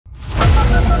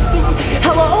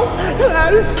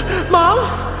Mom,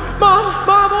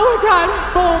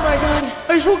 oh my God.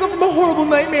 I just woke up from a horrible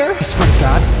nightmare. I swear to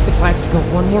God, if I have to go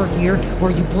one more year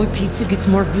where you boy pizza gets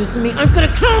more views than me, I'm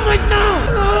gonna kill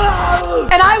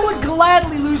myself! And I would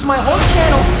gladly lose my whole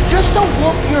channel just to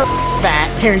whoop your fat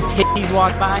hairy titties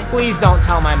walk by. Please don't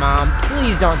tell my mom.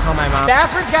 Please don't tell my mom.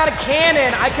 Stafford's got a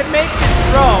cannon. I could make this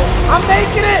throw. I'm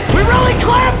making it. We really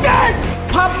clapped it.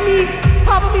 Papa Meeks,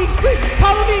 please.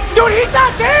 Papa Meeks. Dude, he's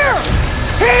not there.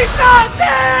 He's not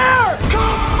there.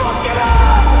 Come fuck it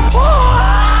up.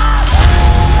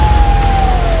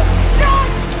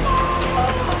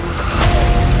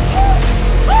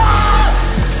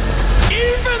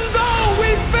 Even though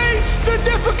we face the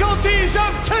difficulties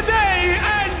of today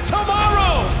and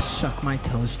tomorrow. Suck my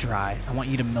toes dry. I want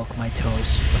you to milk my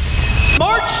toes.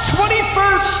 March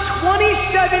 21st,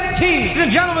 2017. Ladies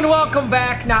and gentlemen, welcome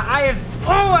back. Now, I've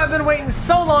been waiting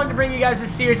so long to bring you guys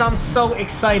this series. I'm so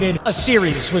excited. A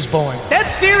series was born. That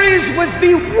series was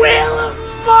the Wheel of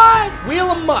MUT.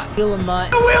 Wheel of MUT. Wheel of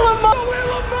MUT. The Wheel of MUT.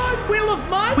 Wheel of MUT. Wheel of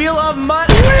MUT. Wheel of MUT.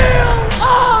 Wheel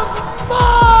of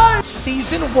MUT.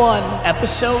 Season 1,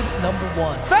 episode number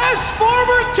 1. Fast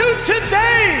forward to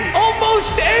today,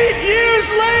 almost 8 years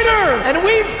later, and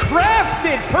we've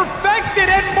crafted, perfected,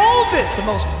 and molded the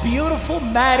most beautiful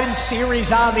Madden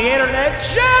series on the internet.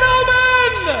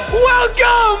 Gentlemen,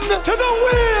 welcome to the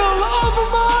Wheel of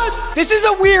MUT. This is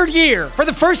a weird year. For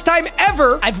the first time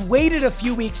ever, I've waited a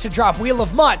few weeks to drop Wheel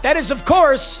of MUT. That is, of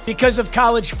course, because of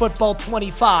College Football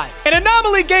 25. An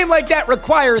anomaly game like that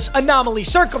requires anomaly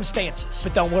circumstances.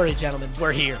 But don't worry, gentlemen,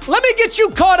 we're here. Let me get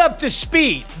you caught up to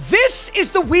speed. This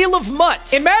is the Wheel of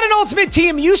MUT. In Madden Ultimate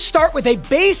Team, you start with a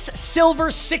base silver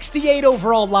 68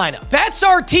 overall lineup. That's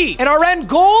our team, and our end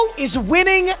goal is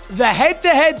winning the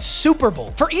head-to-head Super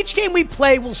Bowl. For each game we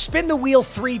play, we'll spin the wheel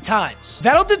 3 times.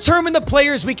 That'll determine the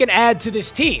players we can add to this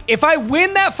team. If I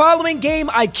win that following game,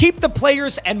 I keep the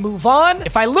players and move on.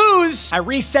 If I lose, I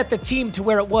reset the team to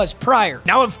where it was prior.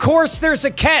 Now, of course, there's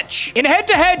a catch. In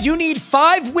head-to-head, you need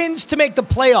 5 wins to make the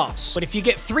playoffs. But if you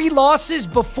get 3 losses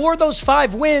before those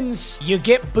 5 wins, you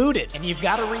get booted, and you've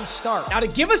got to restart. Now, to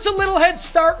give us a little head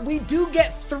start, we do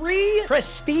get 3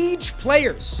 prestige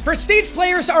players. Prestige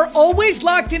players are always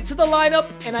locked into the lineup,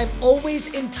 and I'm always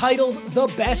entitled the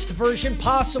best version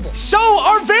possible. So,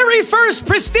 our very first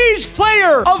prestige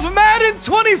player of Madden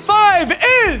 25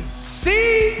 is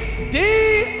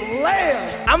CeeDee Lamb.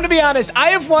 I'm gonna be honest, I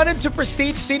have wanted to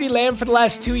prestige CeeDee Lamb for the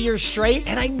last 2 years straight,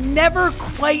 and I never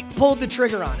quite pulled the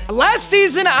trigger on it. Last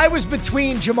season, I was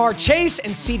between Jamar Chase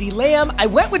and CeeDee Lamb. I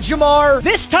went with Jamar.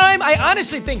 This time, I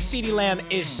honestly think CeeDee Lamb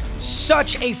is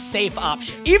such a safe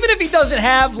option. Even if he doesn't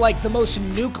have, like, the most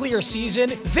nuclear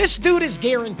season, this dude is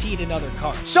guaranteed another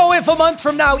card. So if a month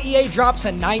from now, EA drops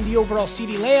a 90 overall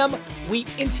CeeDee Lamb, we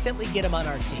instantly get him on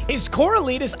our team. His core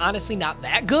elite is honestly not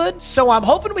that good, so I'm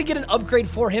hoping we get an upgrade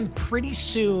for him pretty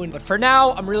soon. But for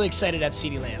now, I'm really excited to have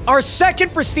CeeDee Lamb. Our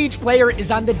second prestige player is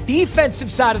on the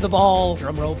defensive side of the ball.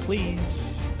 Drum roll, please.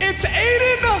 It's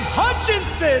Aiden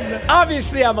Hutchinson.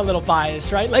 Obviously, I'm a little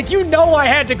biased, right? Like, you know I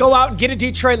had to go out and get a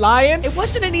Detroit Lion. It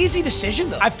wasn't an easy decision,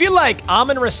 though. I feel like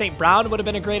Amon-Ra St. Brown would have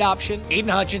been a great option.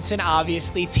 Aiden Hutchinson,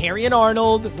 obviously. Terrion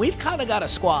Arnold. We've kind of got a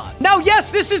squad. Now,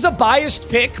 yes, this is a biased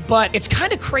pick, but it's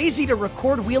kind of crazy to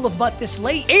record Wheel of MUT this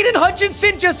late. Aiden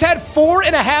Hutchinson just had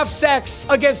 4.5 sacks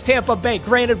against Tampa Bay.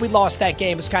 Granted, we lost that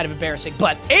game. It's kind of embarrassing.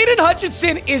 But Aiden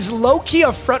Hutchinson is low-key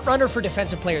a front-runner for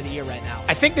Defensive Player of the Year right now.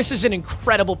 I think this is an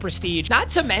incredible prestige. Not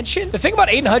to mention, the thing about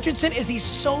Aiden Hutchinson is he's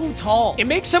so tall. It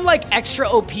makes him like extra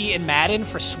OP in Madden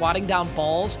for swatting down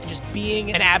balls and just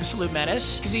being an absolute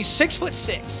menace because he's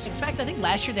 6'6". In fact, I think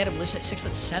last year they had him listed at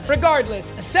 6'7".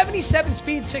 Regardless, a 77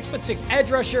 speed, 6'6"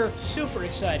 edge rusher. Super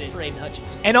excited for Aiden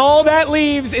Hutchinson. And all that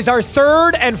leaves is our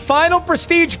third and final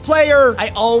prestige player. I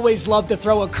always love to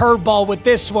throw a curveball with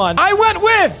this one. I went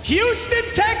with Houston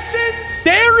Texans,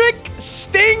 Derek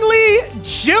Stingley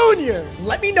Jr.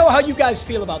 Let me know how you guys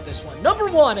feel about this one. Number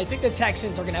 1, I think the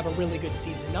Texans are going to have a really good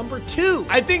season. Number 2,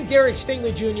 I think Derek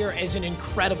Stingley Jr. is an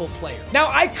incredible player. Now,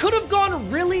 I could have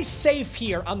gone really safe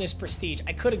here on this prestige.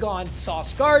 I could have gone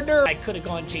Sauce Gardner. I could have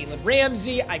gone Jalen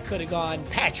Ramsey. I could have gone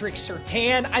Patrick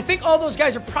Surtain. I think all those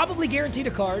guys are probably guaranteed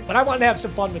a card, but I wanted to have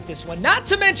some fun with this one. Not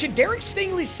to mention, Derek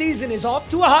Stingley's season is off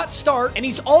to a hot start, and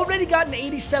he's already gotten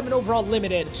 87 overall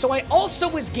limited, so I also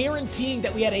was guaranteeing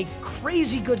that we had a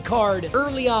crazy good card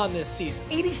early on this season.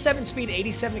 87 speed,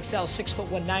 87 excel, 6'1",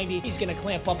 190. He's going gonna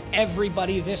clamp up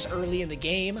everybody this early in the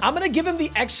game. I'm gonna give him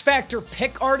the X Factor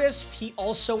pick artist. He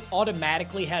also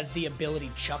automatically has the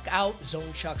ability chuck out.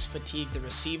 Zone chucks fatigue the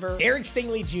receiver. Derek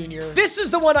Stingley Jr. This is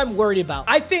the one I'm worried about.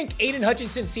 I think Aiden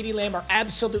Hutchinson, CeeDee Lamb are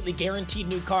absolutely guaranteed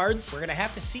new cards. We're gonna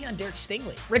have to see on Derek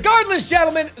Stingley. Regardless,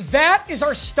 gentlemen, that is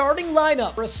our starting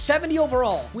lineup for a 70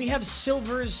 overall. We have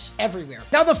silvers everywhere.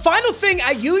 Now, the final thing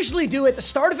I usually do at the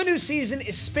start of a new season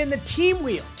is spin the team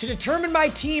wheel to determine my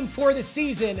team for the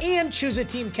season and choose a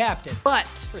team captain. But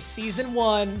for season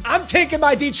 1, I'm taking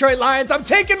my Detroit Lions. I'm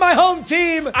taking my home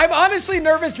team. I'm honestly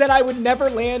nervous that I would never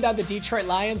land on the Detroit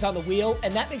Lions on the wheel,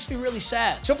 and that makes me really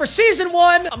sad. So for season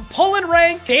 1, I'm pulling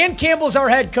rank. Dan Campbell's our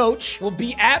head coach. We'll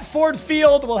be at Ford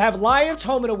Field. We'll have Lions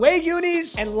home and away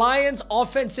unis and Lions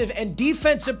offensive and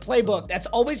defensive playbook. That's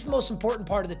always the most important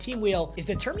part of the team wheel, is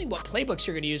determining what playbooks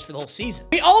you're going to use for the whole season.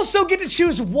 We also get to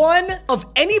choose one of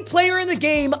any player in the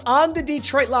game on the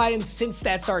Detroit Lions, since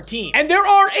that's our team. And there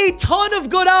are a ton of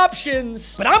good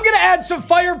options, but I'm going to add some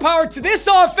firepower to this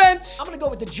offense. I'm going to go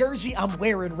with the jersey I'm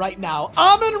wearing right now.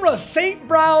 Amon-Ra St.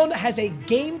 Brown has a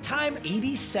game time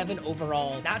 87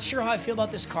 overall. Not sure how I feel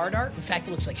about this card art. In fact,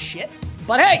 it looks like shit.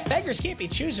 But hey, beggars can't be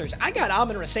choosers. I got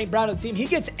Amon-Ra St. Brown on the team. He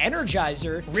gets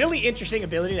Energizer. Really interesting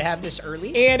ability to have this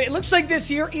early. And it looks like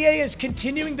this year EA is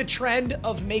continuing the trend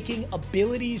of making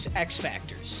abilities X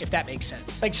Factors, if that makes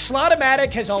sense. Like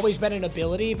Slot-O-Matic has always been an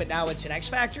ability, but now it's an X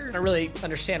Factor. I don't really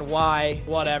understand why.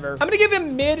 Whatever. I'm going to give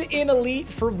him mid in elite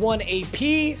for 1 AP.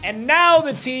 And now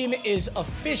the team is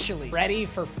officially ready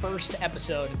for first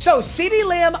episode. So CeeDee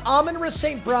Lamb, Amon-Ra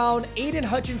St. Brown, Aiden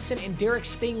Hutchinson, and Derek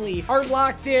Stingley are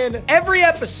locked in every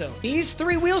episode. These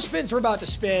 3 wheel spins we're about to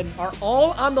spin are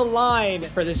all on the line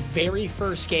for this very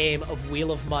first game of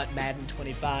Wheel of MUT Madden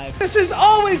 25. This is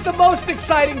always the most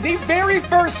exciting. The very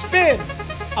first spin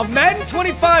of Madden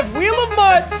 25 Wheel of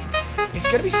MUT. It's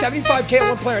going to be 75K on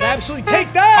one player, and absolutely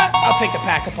take that. I'll take the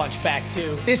Pack-a-Punch back,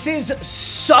 too. This is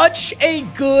such a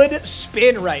good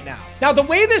spin right now. Now, the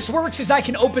way this works is I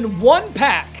can open 1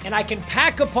 pack, and I can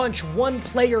Pack-a-Punch 1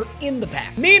 player in the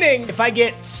pack. Meaning, if I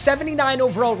get 79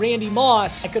 overall Randy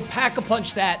Moss, I could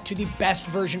Pack-a-Punch that to the best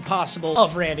version possible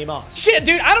of Randy Moss. Shit,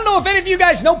 dude, I don't know if any of you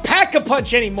guys know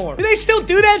Pack-a-Punch anymore. Do they still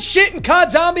do that shit in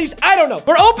COD Zombies? I don't know.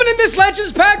 We're opening this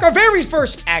Legends pack, our very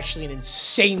first. Actually, an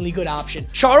insanely good option.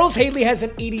 Charles Haley has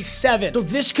an 87. So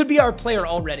this could be our player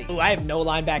already. Ooh, I have no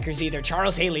linebackers either.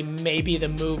 Charles Haley may be the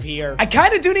move here. I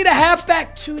kind of do need a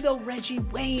halfback too, though. Reggie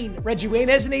Wayne. Reggie Wayne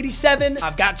has an 87.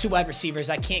 I've got 2 wide receivers.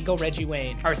 I can't go Reggie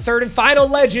Wayne. Our third and final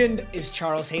legend is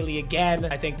Charles Haley again.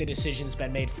 I think the decision's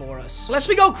been made for us. Unless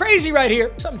we go crazy right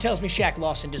here. Something tells me Shaq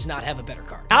Lawson does not have a better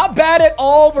card. Not bad at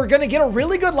all. We're going to get a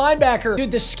really good linebacker. Dude,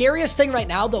 the scariest thing right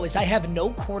now, though, is I have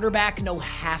no quarterback, no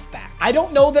halfback. I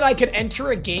don't know that I could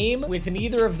enter a game with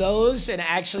neither of those and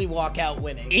actually walk out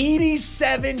winning.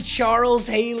 87 Charles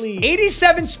Haley.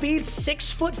 87 speed,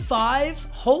 6'5".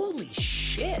 Holy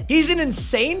shit. He's an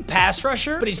insane pass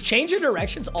rusher, but his change of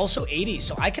direction's also 80,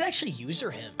 so I could actually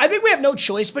user him. I think we have no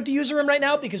choice but to user him right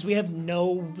now because we have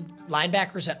no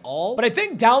linebackers at all. But I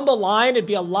think down the line, it'd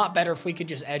be a lot better if we could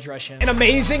just edge rush him. An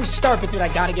amazing start, but dude,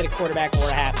 I gotta get a quarterback or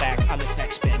a halfback on this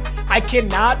next spin. I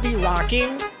cannot be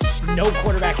rocking no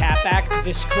quarterback halfback.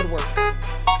 This could work.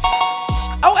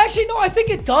 Oh, actually, no, I think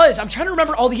it does. I'm trying to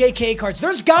remember all the AKA cards.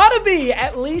 There's gotta be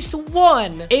at least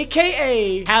 1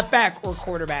 AKA halfback or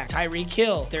quarterback. Tyreek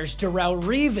Hill. There's Darrelle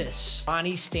Revis.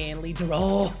 Ronnie Stanley.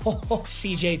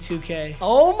 CJ2K.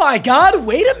 Oh my God,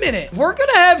 wait a minute. We're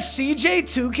gonna have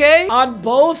CJ2K on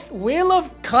both Wheel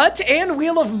of Cut and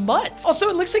Wheel of MUT. Also,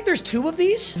 it looks like there's 2 of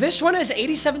these. This one has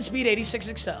 87 speed, 86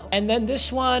 excel. And then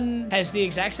this one has the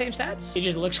exact same stats. It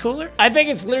just looks cooler. I think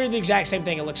it's literally the exact same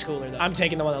thing. It looks cooler, though. I'm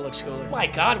taking the one that looks cooler. My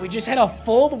God, we just had a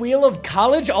full Wheel of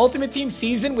College Ultimate Team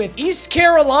season with East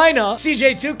Carolina,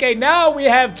 CJ2K. Now we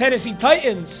have Tennessee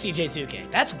Titans,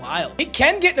 CJ2K. That's wild. It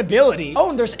can get an ability. Oh,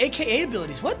 and there's AKA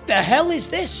abilities. What the hell is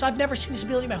this? I've never seen this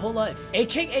ability my whole life.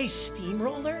 AKA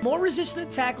Steamroller. More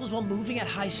resistant tackles while moving at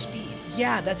high speed.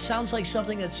 Yeah, that sounds like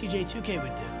something that CJ2K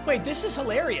would do. Wait, this is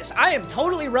hilarious. I am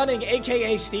totally running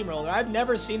AKA Steamroller. I've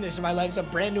never seen this in my life. It's a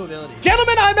brand new ability.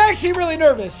 Gentlemen, I'm actually really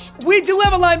nervous. We do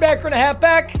have a linebacker and a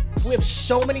halfback. We have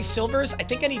so many silvers. I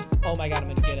think I need... Oh my God, I'm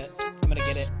gonna get it. I'm gonna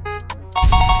get it.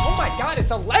 Oh my God, it's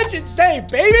It's a Legends day,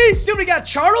 baby. Dude, we got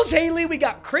Charles Haley, we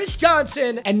got Chris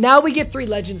Johnson, and now we get 3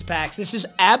 Legends packs. This is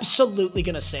absolutely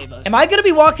gonna save us. Am I gonna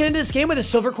be walking into this game with a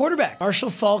silver quarterback? Marshall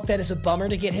Faulk, that is a bummer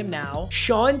to get him now.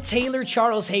 Sean Taylor,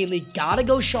 Charles Haley, gotta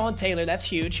go Sean Taylor. That's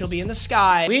huge. He'll be in the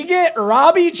sky. We get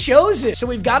Robbie Chosen. So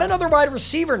we've got another wide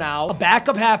receiver now, a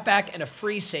backup halfback, and a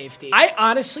free safety. I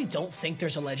honestly don't think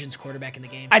there's a Legends quarterback in the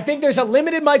game. I think there's a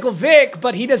limited Michael Vick,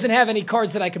 but he doesn't have any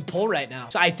cards that I can pull right now.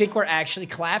 So I think we're actually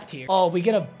clapped here. Oh, we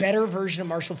get a better version of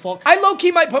Marshall Faulk. I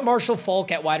low-key might put Marshall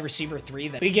Faulk at wide receiver 3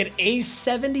 then. We get a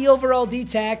 70 overall D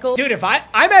tackle. Dude, if I'm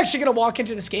actually gonna walk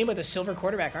into this game with a silver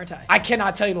quarterback, aren't I? I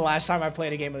cannot tell you the last time I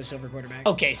played a game with a silver quarterback.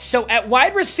 Okay, so at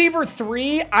wide receiver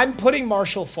 3, I'm putting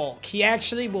Marshall Faulk. He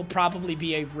actually will probably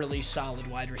be a really solid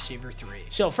wide receiver 3.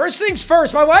 So first things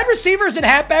first, my wide receivers and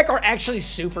halfback are actually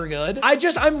super good.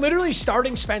 I'm literally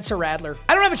starting Spencer Rattler.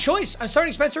 I don't have a choice. I'm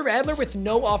starting Spencer Rattler with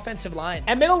no offensive line.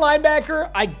 At middle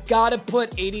linebacker, I gotta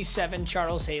put 87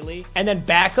 Charles Haley. And then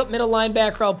backup middle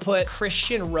linebacker, I'll put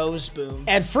Christian Roseboom.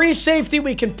 At free safety,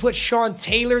 we can put Sean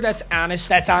Taylor. That's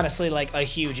honestly like a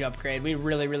huge upgrade. We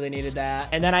really, really needed that.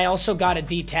 And then I also got a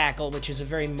D tackle, which is a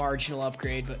very marginal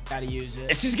upgrade, but gotta use it.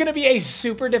 This is gonna be a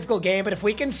super difficult game, but if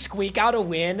we can squeak out a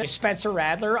win with Spencer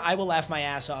Rattler, I will laugh my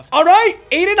ass off. All right,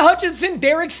 Aiden Hutchinson,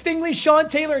 Derek Stingley, Sean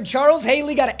Taylor, and Charles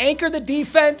Haley got to anchor the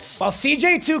defense, while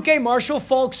CJ 2K, Marshall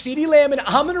Faulk, CeeDee Lamb, and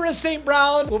Amon-Ra St.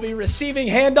 Brown will be receiving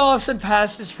handoffs and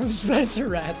passes from Spencer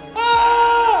Rattler.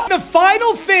 Ah! The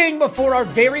final thing before our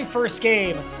very first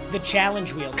game, the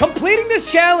challenge wheel. Completing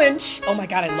this challenge. Oh my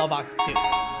God, I love Octopus.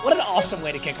 What an awesome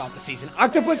way to kick off the season.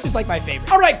 Octopus is like my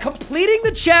favorite. All right, completing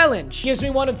the challenge gives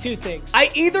me one of 2 things. I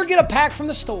either get a pack from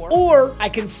the store or I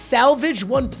can salvage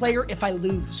 1 player if I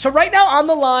lose. So right now on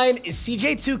the line is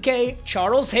CJ 2K,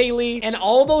 Charles Haley, and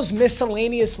all those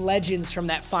miscellaneous legends from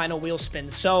that final wheel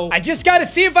spin. So I just got to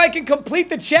see if I can complete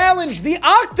the challenge. The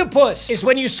Octopus is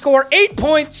when you score 8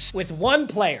 points with 1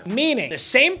 player, meaning the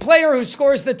same player who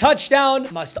scores the touchdown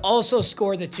must also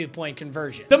score the 2-point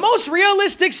conversion. The most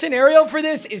realistic scenario for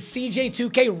this is CJ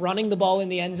 2K running the ball in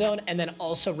the end zone and then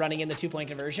also running in the 2-point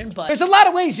conversion, but there's a lot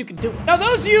of ways you can do it. Now,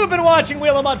 those of you who have been watching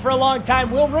Wheel of Mud for a long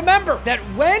time will remember that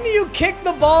when you kick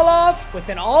the ball off with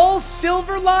an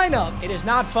all-silver lineup, it is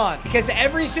not fun because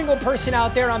every single person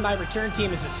out there on my return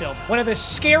team is a silver. One of the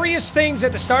scariest things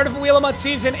at the start of a Wheel of Mud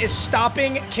season is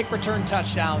stopping kick return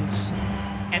touchdowns.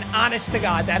 And honest to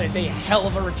God, that is a hell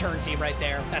of a return team right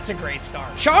there. That's a great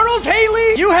start. Charles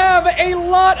Haley, you have a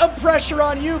lot of pressure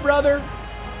on you, brother.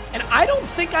 And I don't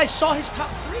think I saw his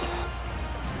top 3.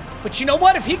 But you know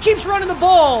what? If he keeps running the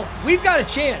ball, we've got a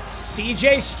chance.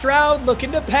 CJ Stroud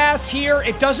looking to pass here.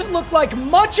 It doesn't look like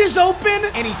much is open,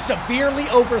 and he severely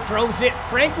overthrows it.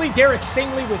 Frankly, Derek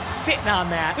Stingley was sitting on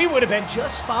that. We would have been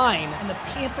just fine, and the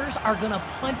Panthers are going to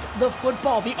punt the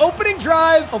football. The opening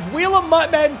drive of Wheel of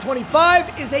MUT Madden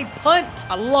 25 is a punt.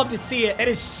 I love to see it. It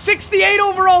is 68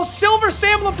 overall silver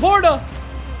Sam Laporta.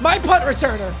 My punt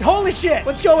returner. Holy shit.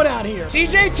 What's going on here?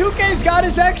 CJ 2K's got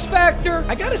his X Factor.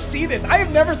 I gotta see this. I have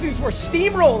never seen this before.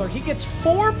 Steamroller. He gets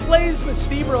 4 plays with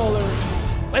Steamroller.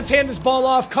 Let's hand this ball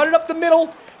off. Cut it up the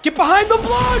middle. Get behind the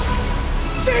block.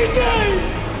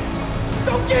 CJ!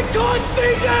 Don't get caught,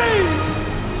 CJ!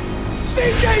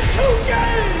 CJ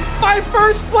 2K! My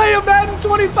first play of Madden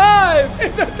 25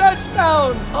 is a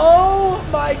touchdown. Oh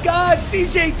my God,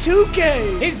 CJ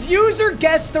 2K. His user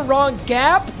guessed the wrong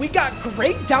gap. We got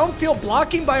great downfield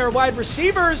blocking by our wide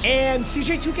receivers, and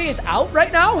CJ 2K is out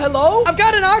right now. Hello? I've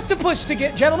got an Octopus to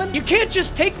get, gentlemen. You can't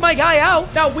just take my guy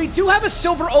out. Now, we do have a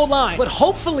silver O-line, but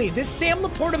hopefully this Sam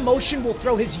Laporta motion will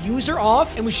throw his user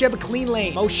off, and we should have a clean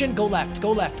lane. Motion, go left,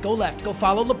 go left, go left. Go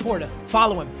follow Laporta.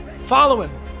 Follow him. Follow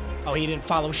him. Oh, he didn't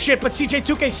follow shit, but CJ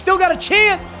 2K still got a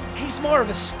chance. He's more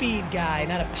of a speed guy,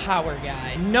 not a power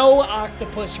guy. No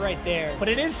Octopus right there, but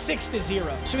it is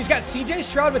 6-0. So he's got CJ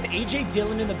Stroud with AJ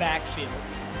Dillon in the backfield.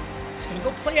 He's gonna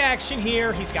go play action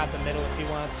here. He's got the middle if he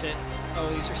wants it.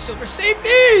 Oh, these are silver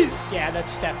safeties. Yeah,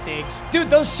 that's Steph Diggs. Dude,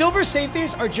 those silver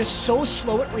safeties are just so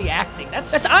slow at reacting.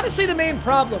 That's honestly the main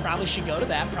problem. Probably should go to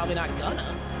that, probably not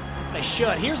gonna. But I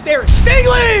should. Here's Derek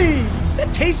Stingley! Is that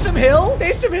Taysom Hill?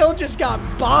 Taysom Hill just got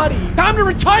bodied. Time to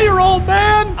retire, old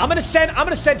man! I'm gonna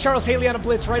send Charles Haley on a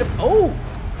blitz right up. Oh!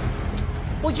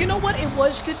 Well, you know what? It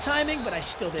was good timing, but I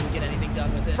still didn't get anything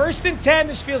done with it. 1st and 10,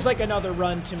 this feels like another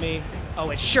run to me. Oh,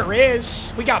 it sure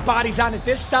is. We got bodies on it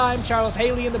this time. Charles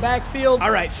Haley in the backfield.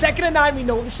 All right, 2nd and 9. We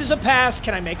know this is a pass.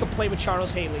 Can I make a play with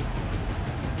Charles Haley?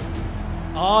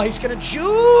 Oh, he's gonna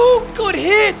juke. Good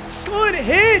hit. Good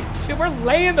hit. See, we're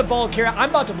laying the ball carrier. I'm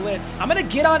about to blitz. I'm gonna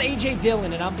get on AJ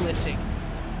Dillon and I'm blitzing.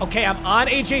 Okay, I'm on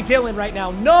AJ Dillon right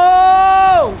now.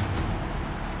 No!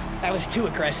 That was too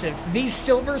aggressive. These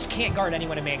silvers can't guard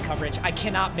anyone in man coverage. I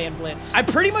cannot man blitz. I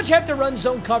pretty much have to run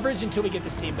zone coverage until we get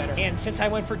this team better. And since I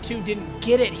went for 2, didn't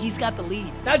get it, he's got the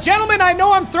lead. Now, gentlemen, I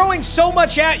know I'm throwing so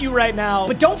much at you right now,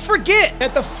 but don't forget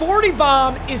that the 40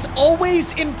 bomb is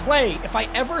always in play. If I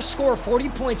ever score 40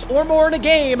 points or more in a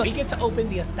game, we get to open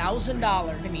the $1,000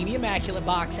 Panini Immaculate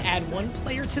box, add 1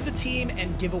 player to the team,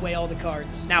 and give away all the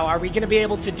cards. Now, are we going to be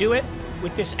able to do it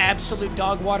with this absolute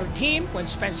dog water team when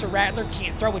Spencer Rattler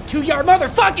can't throw a 2-yard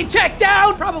motherfucking check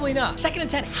down? Probably not. 2nd and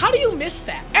 10. How do you miss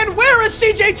that? And where is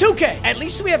CJ2K? At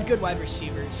least we have good wide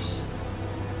receivers.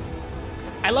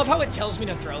 I love how it tells me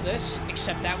to throw this,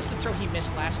 except that was the throw he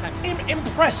missed last time.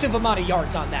 Impressive amount of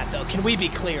yards on that, though. Can we be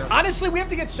clear? Honestly, we have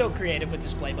to get so creative with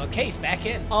this playbook. Okay, he's back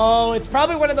in. Oh, it's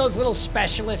probably one of those little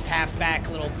specialist halfback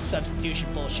little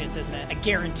substitution bullshits, isn't it? I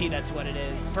guarantee that's what it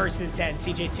is. 1st and 10,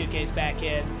 CJ2K's back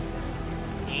in.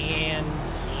 And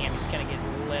damn, he's gonna get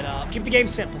lit up. Keep the game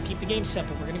simple. Keep the game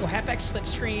simple. We're gonna go halfback slip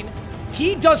screen.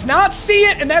 He does not see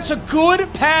it, and that's a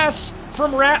good pass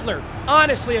from Rattler.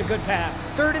 Honestly, a good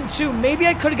pass. 3rd and 2. Maybe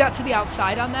I could have got to the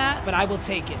outside on that, but I will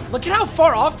take it. Look at how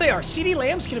far off they are. CeeDee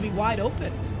Lamb's gonna be wide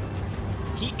open.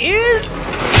 He is.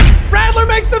 Rattler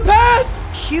makes the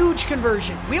pass. Huge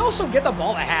conversion. We also get the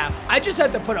ball at half. I just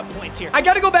had to put up points here. I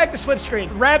gotta go back to slip screen.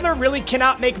 Rattler really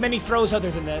cannot make many throws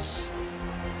other than this.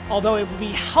 Although it would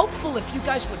be helpful if you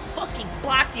guys would fucking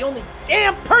block the only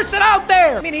damn person out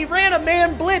there. I mean, he ran a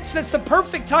man blitz. That's the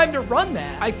perfect time to run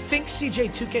that. I think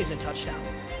CJ2K's a touchdown.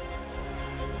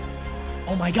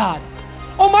 Oh my God.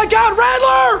 Oh my God,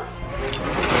 Rattler!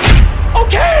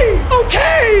 Okay,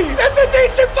 okay. That's a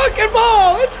decent fucking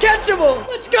ball. It's catchable.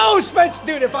 Let's go, Spence.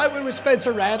 Dude, if I win with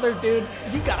Spencer Rattler, dude,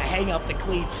 you gotta hang up the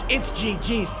cleats. It's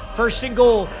GG's. 1st and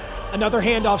goal. Another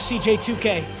handoff,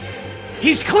 CJ2K.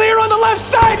 He's clear on the left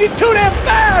side. He's too damn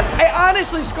fast. I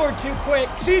honestly scored too quick.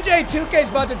 CJ2K's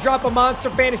about to drop a monster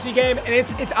fantasy game, and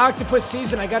it's octopus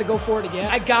season. I got to go for it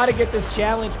again. I got to get this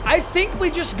challenge. I think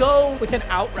we just go with an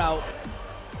out route.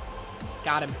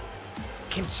 Got him.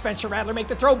 Can Spencer Rattler make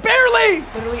the throw? Barely!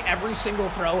 Literally every single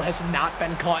throw has not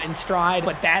been caught in stride,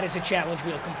 but that is a challenge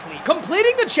wheel complete.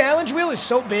 Completing the challenge wheel is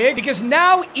so big because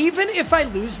now, even if I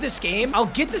lose this game, I'll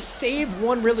get to save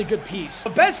 1 really good piece. The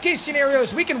best case scenario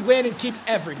is we can win and keep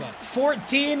everybody.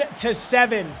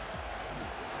 14-7.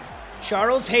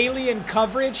 Charles Haley in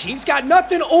coverage. He's got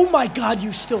nothing. Oh my God,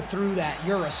 you still threw that.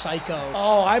 You're a psycho.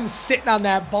 Oh, I'm sitting on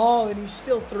that ball and he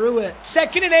still threw it.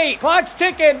 2nd and 8. Clock's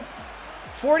ticking.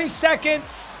 40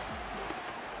 seconds.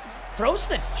 Throws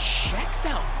the check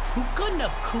down. Puka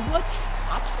Nacua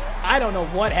drops it. I don't know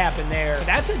what happened there. But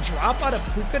that's a drop out of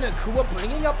Puka Nacua,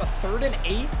 bringing up a 3rd and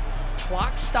 8.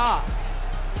 Clock stopped.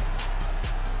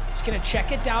 He's going to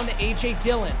check it down to A.J.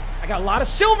 Dillon. I got a lot of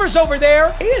silvers over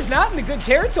there. He is not in the good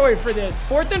territory for this.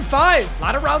 4th and 5. A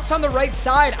lot of routes on the right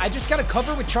side. I just got to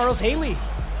cover with Charles Haley.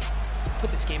 Put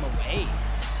this game away.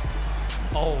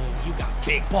 Oh, you got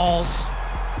big balls.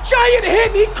 Giant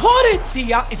hit, he caught it!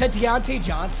 Is that Deontay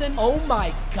Johnson? Oh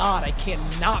my God, I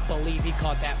cannot believe he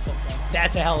caught that football.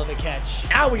 That's a hell of a catch.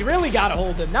 Now we really gotta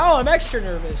hold him. Now I'm extra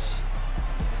nervous.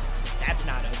 That's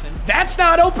not open. That's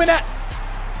not open at...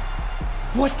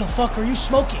 What the fuck are you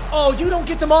smoking? Oh, you don't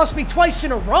get to moss me twice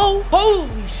in a row?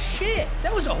 Holy shit,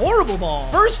 that was a horrible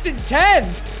ball. 1st and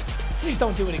 10. Please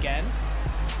don't do it again.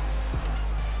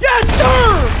 Yes,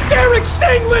 sir! Derek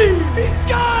Stingley! He's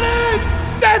got it!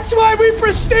 That's why we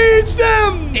prestiged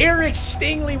him! Derek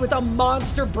Stingley with a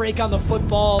monster break on the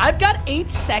football. I've got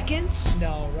 8 seconds.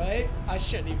 No, right? I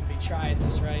shouldn't even be trying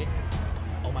this, right?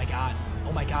 Oh my God.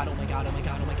 Oh my God, oh my God, oh my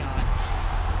God, oh my God.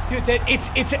 Dude,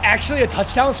 it's actually a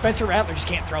touchdown. Spencer Rattler just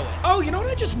can't throw it. Oh, you know what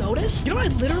I just noticed? You know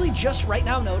what I literally just right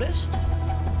now noticed?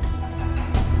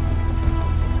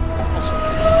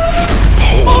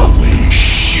 Holy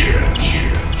shit.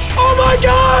 Oh my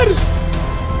God!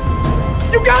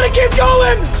 You gotta keep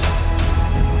going!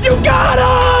 You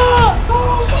gotta!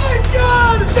 Oh my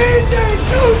God!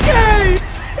 DJ2K!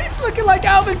 He's looking like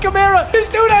Alvin Kamara. This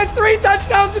dude has 3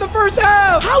 touchdowns in the first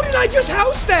half. How did I just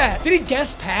house that? Did he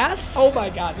guess pass? Oh my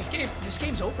God, this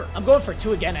game's over. I'm going for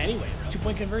 2 again anyway, bro.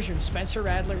 2-point conversion, Spencer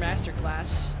Rattler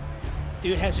masterclass.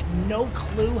 Dude has no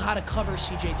clue how to cover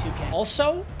CJ2K.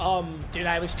 Also, dude,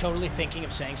 I was totally thinking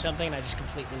of saying something and I just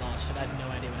completely lost it. I have no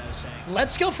idea what I was saying.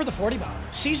 Let's go for the 40 bomb.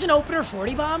 Season opener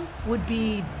 40 bomb would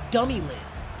be dummy lit.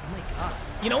 Oh my God.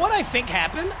 You know what I think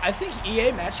happened? I think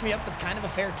EA matched me up with kind of a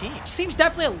fair team. This team's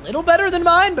definitely a little better than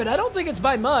mine, but I don't think it's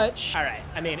by much. All right,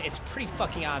 I mean, it's pretty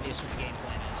fucking obvious what the game plan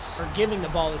is. For giving the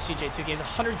ball to CJ2K is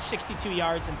 162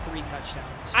 yards and 3 touchdowns.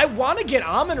 I want to get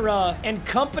Amon-Ra and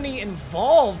company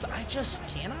involved. I just,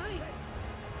 can I?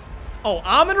 Oh,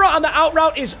 Amon-Ra on the out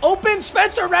route is open.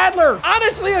 Spencer Rattler.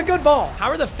 Honestly, a good ball. How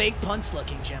are the fake punts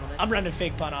looking, gentlemen? I'm running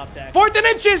fake punt off tackle. 4th and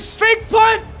inches. Fake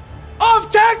punt.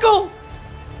 Off tackle.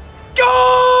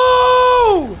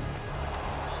 Go!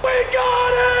 We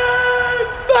got it!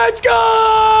 Let's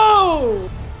go!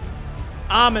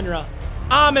 Amon-Ra.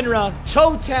 Amon-Ra,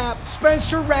 toe tap,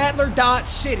 Spencer Rattler dot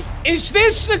city. Is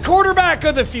this the quarterback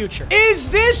of the future? Is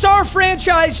this our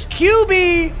franchise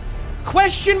QB?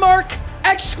 Question mark,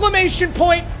 exclamation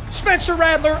point, Spencer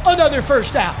Rattler, another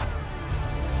first down.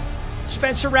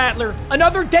 Spencer Rattler,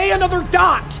 another day, another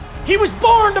dot. He was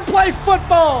born to play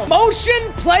football.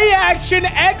 Motion, play action,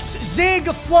 X,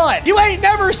 zig, flood. You ain't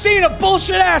never seen a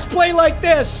bullshit ass play like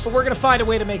this. But we're gonna find a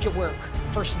way to make it work.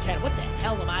 1st and 10, what the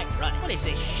hell am I running? What is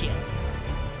this shit?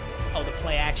 Oh, the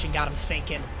play action got him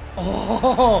thinking.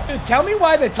 Oh, dude, tell me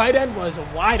why the tight end was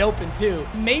wide open too.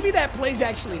 Maybe that play's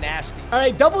actually nasty. All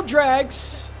right, double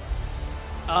drags.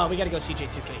 We gotta go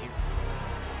CJ2K here.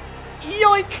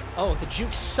 Yoink! Oh, the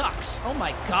juke sucks. Oh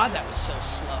my god, that was so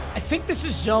slow. I think this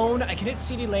is zone. I can hit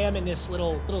CeeDee Lamb in this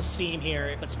little seam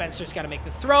here, but Spencer's got to make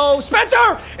the throw.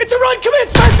 Spencer! It's a run! Commit,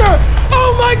 Spencer!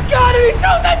 Oh my god, and he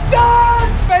throws it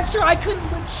down! Spencer, I could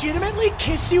legitimately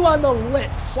kiss you on the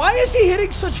lips. Why is he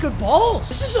hitting such good balls?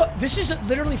 This is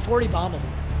literally 40 bombable.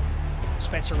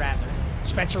 Spencer Rattler.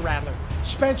 Spencer Rattler.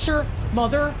 Spencer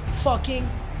motherfucking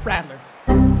Rattler.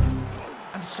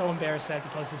 I'm so embarrassed that I have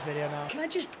to post this video now. Can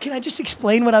I just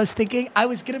explain what I was thinking? I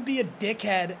was gonna be a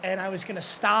dickhead and I was gonna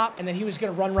stop and then he was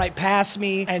gonna run right past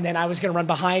me and then I was gonna run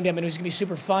behind him and it was gonna be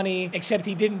super funny, except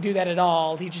he didn't do that at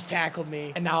all. He just tackled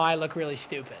me and now I look really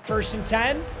stupid. 1st and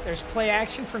 10, there's play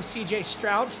action from CJ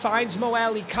Stroud, finds Mo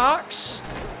Alley Cox,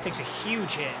 takes a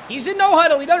huge hit. He's in no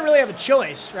huddle, he doesn't really have a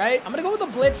choice, right? I'm gonna go with a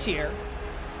blitz here.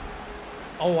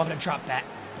 Oh, I'm gonna drop that.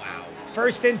 Wow.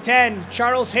 1st and 10,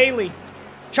 Charles Haley.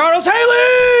 Charles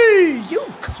Haley! You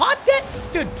caught that?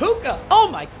 Dude, Puka. Oh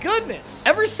my goodness.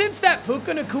 Ever since that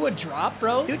Puka Nacua drop,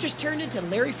 bro, dude just turned into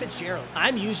Larry Fitzgerald.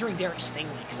 I'm using Derek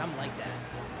Stingley because I'm like that.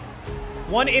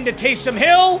 One into Taysom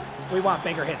Hill. We want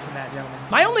bigger hits than that, gentlemen.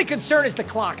 My only concern is the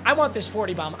clock. I want this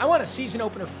 40 bomb. I want a season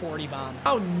opener 40 bomb.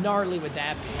 How gnarly would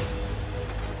that be?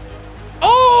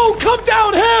 Oh, come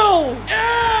downhill!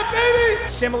 Yeah, baby!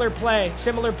 Similar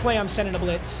play, I'm sending a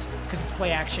blitz because it's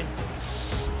play action.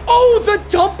 Oh, the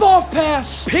dump-off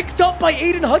pass! Picked up by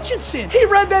Aiden Hutchinson. He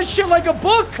read that shit like a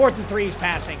book. 4th and 3, he's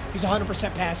passing. He's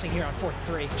 100% passing here on 4th and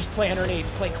 3. Just play underneath,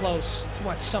 play close. He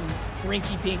wants some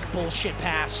rinky-dink bullshit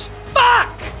pass.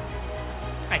 Fuck!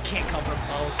 I can't cover them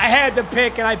both. I had to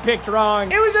pick and I picked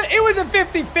wrong. It was a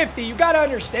 50-50. You gotta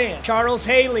understand. Charles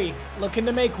Haley looking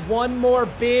to make one more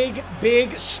big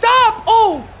stop!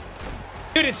 Oh!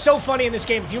 Dude, it's so funny in this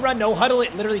game. If you run no huddle,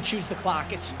 it literally chews the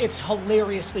clock. It's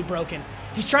hilariously broken.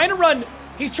 He's trying to run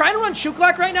shoe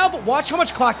clock right now, but watch how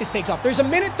much clock this takes off. There's a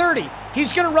minute 30.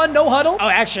 He's gonna run no huddle. Oh,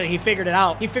 actually, he figured it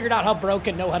out. He figured out how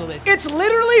broken no huddle is. It's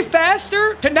literally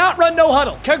faster to not run no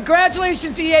huddle.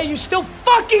 Congratulations, EA. You still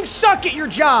fucking suck at your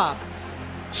job.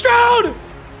 Stroud!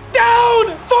 Down!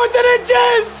 4th and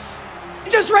inches! He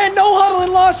just ran no huddle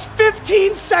and lost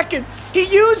 15 seconds. He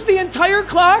used the entire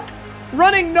clock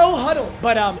running no huddle.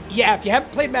 But yeah, if you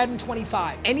haven't played Madden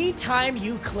 25, anytime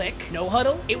you click no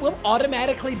huddle, it will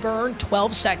automatically burn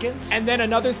 12 seconds and then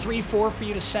another 3-4 for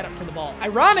you to set up for the ball.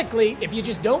 Ironically, if you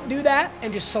just don't do that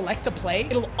and just select a play,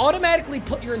 it'll automatically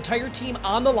put your entire team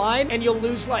on the line and you'll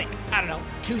lose like, I don't know,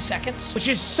 2 seconds, which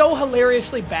is so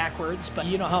hilariously backwards, but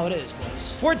you know how it is,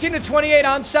 boys. 14-28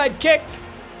 onside kick.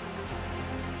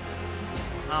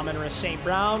 Amon-Ra St.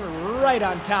 Brown right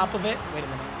on top of it. Wait a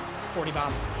minute, 40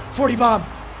 bomb. 40 bomb.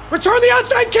 Return the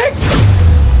onside kick!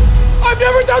 I've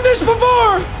never done this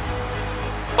before!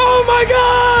 Oh my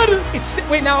god!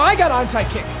 Wait, now I got onside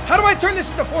kick. How do I turn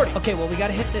this into 40? Okay, well, we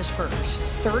gotta hit this first.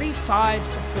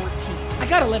 35-14. I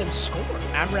gotta let him score.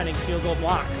 I'm running field goal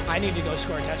block. I need to go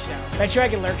score a touchdown. Bet you I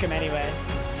can lurk him anyway.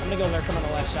 I'm gonna go lurk him on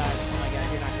the left side. Oh my god,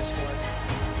 you're not gonna score.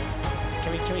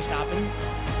 Can we stop him?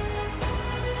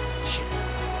 Shit.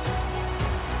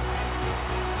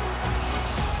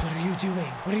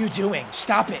 Doing? What are you doing?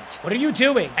 Stop it. What are you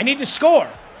doing? I need to score.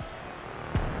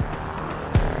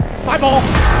 My ball.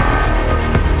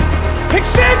 Pick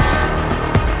 6.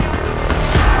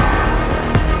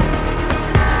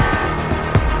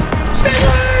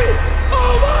 Stingley!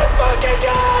 Oh my fucking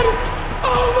god!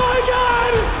 Oh my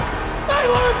god! I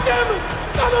lurked him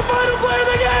on the final play of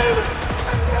the game.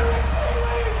 And Derek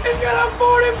Stingley is gonna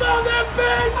 40 bomb that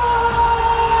bitch.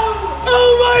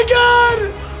 Oh my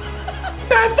god!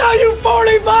 That's how you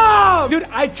 40 bomb! Dude,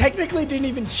 I technically didn't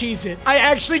even cheese it. I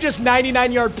actually just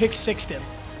 99-yard pick 6'd him.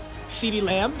 CeeDee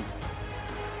Lamb.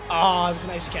 Oh, it was a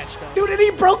nice catch, though. Dude, and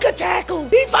he broke a tackle.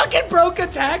 He fucking broke a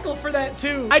tackle for that,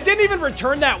 too. I didn't even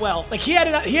return that well. Like, he had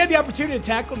the opportunity to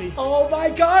tackle me. Oh, my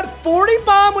God. 40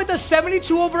 bomb with a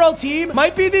 72 overall team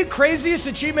might be the craziest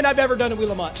achievement I've ever done in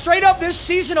Wheel of MUT. Straight up, this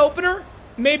season opener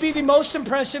may be the most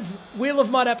impressive Wheel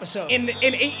of MUT episode in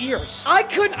 8 years. I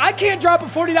can't drop a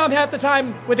 40 dom half the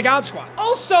time with the God Squad.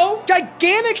 Also,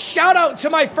 gigantic shout out to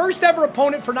my first ever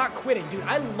opponent for not quitting. Dude,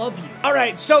 I love you. All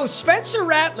right, so Spencer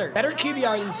Rattler, better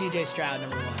QBR than CJ Stroud,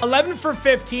 number 1. 11 for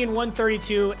 15,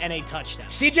 132, and a touchdown.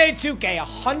 CJ 2K,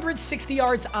 160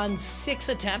 yards on 6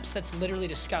 attempts. That's literally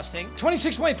disgusting.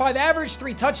 26.5 average,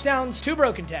 3 touchdowns, 2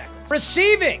 broken tackles.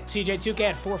 Receiving, CJ 2K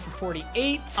had 4 for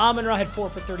 48. Amon-Ra had 4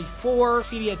 for 34.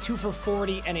 CD had 2 for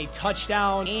 40 and a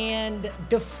touchdown. And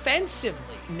defensively,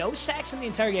 no sacks in the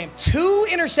entire game. 2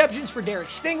 interceptions for Derek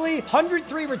Stingley,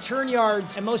 103 return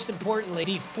yards, and most importantly,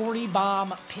 the 40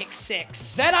 bomb pick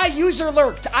 6. Then I user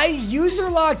lurked. I user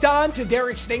locked on to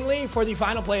Derek Stingley for the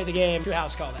final play of the game. True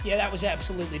house call that. Yeah, that was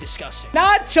absolutely disgusting.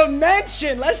 Not to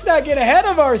mention, let's not get ahead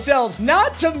of ourselves.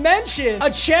 Not to mention, a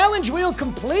challenge wheel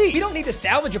complete. We don't need to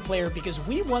salvage a player because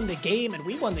we won the game, and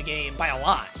we won the game by a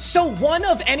lot. So one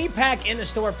of any pack in the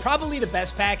store, probably the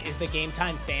best pack, is the Game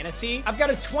Time Fantasy. I've got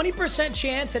a 20%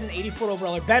 chance at an 84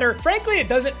 overall or better. Frankly, it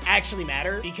doesn't actually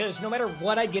matter because no matter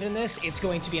what I get in this, it's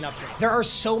going to be an upgrade. There are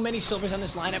so many silvers on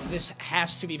this lineup. This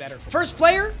has to be better. First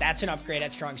player, that's an upgrade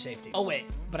at strong safety. Oh wait,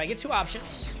 but I get 2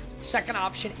 options. Second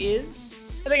option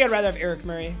is, I think I'd rather have Eric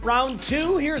Murray. Round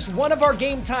 2, here's one of our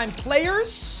Game Time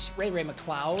players, Ray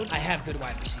McLeod. I have good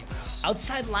wide receivers.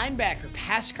 Outside linebacker,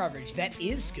 pass coverage, that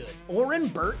is good. Oren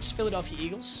Burks, Philadelphia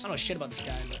Eagles. I don't know shit about this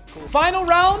guy, but cool. Final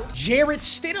round, Jarrett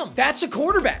Stidham. That's a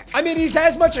quarterback. I mean, he's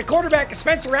as much a quarterback as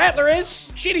Spencer Rattler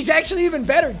is. Shit, he's actually even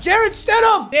better. Jarrett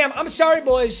Stidham! Damn, I'm sorry,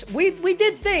 boys. We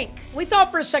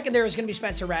thought for a second there was gonna be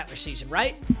Spencer Rattler season,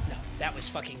 right? No. That was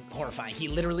fucking horrifying. He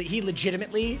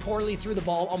legitimately poorly threw the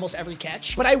ball almost every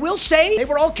catch. But I will say they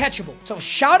were all catchable. So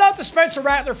shout out to Spencer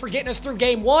Rattler for getting us through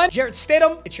game 1. Jarrett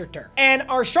Stidham, it's your turn. And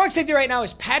our strong safety right now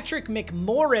is Patrick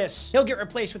McMorris. He'll get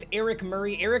replaced with Eric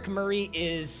Murray. Eric Murray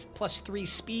is +3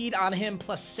 speed on him,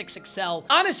 +6 excel.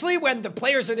 Honestly, when the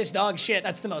players are this dog shit,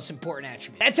 that's the most important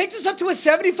attribute. That takes us up to a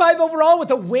 75 overall with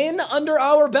a win under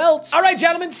our belts. All right,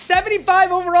 gentlemen,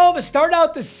 75 overall to start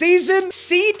out the season.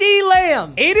 CD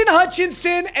Lamb, Aiden Hutchinson,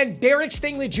 and Derek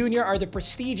Stingley Jr. are the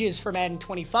prestiges for Madden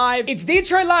 25. It's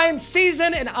Detroit Lions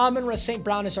season, and Amon-Ra St.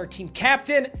 Brown is our team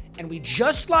captain. And we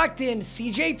just locked in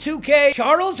CJ 2K,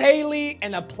 Charles Haley,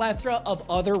 and a plethora of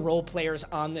other role players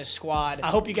on this squad. I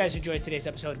hope you guys enjoyed today's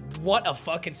episode. What a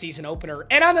fucking season opener.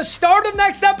 And on the start of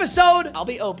next episode, I'll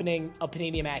be opening a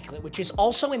Panini Immaculate, which is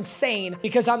also insane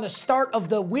because on the start of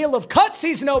the Wheel of Cut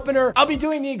season opener, I'll be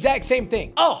doing the exact same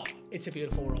thing. Oh, it's a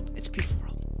beautiful world. It's a beautiful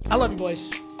world. I love you,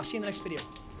 boys. I'll see you in the next video.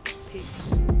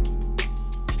 Peace.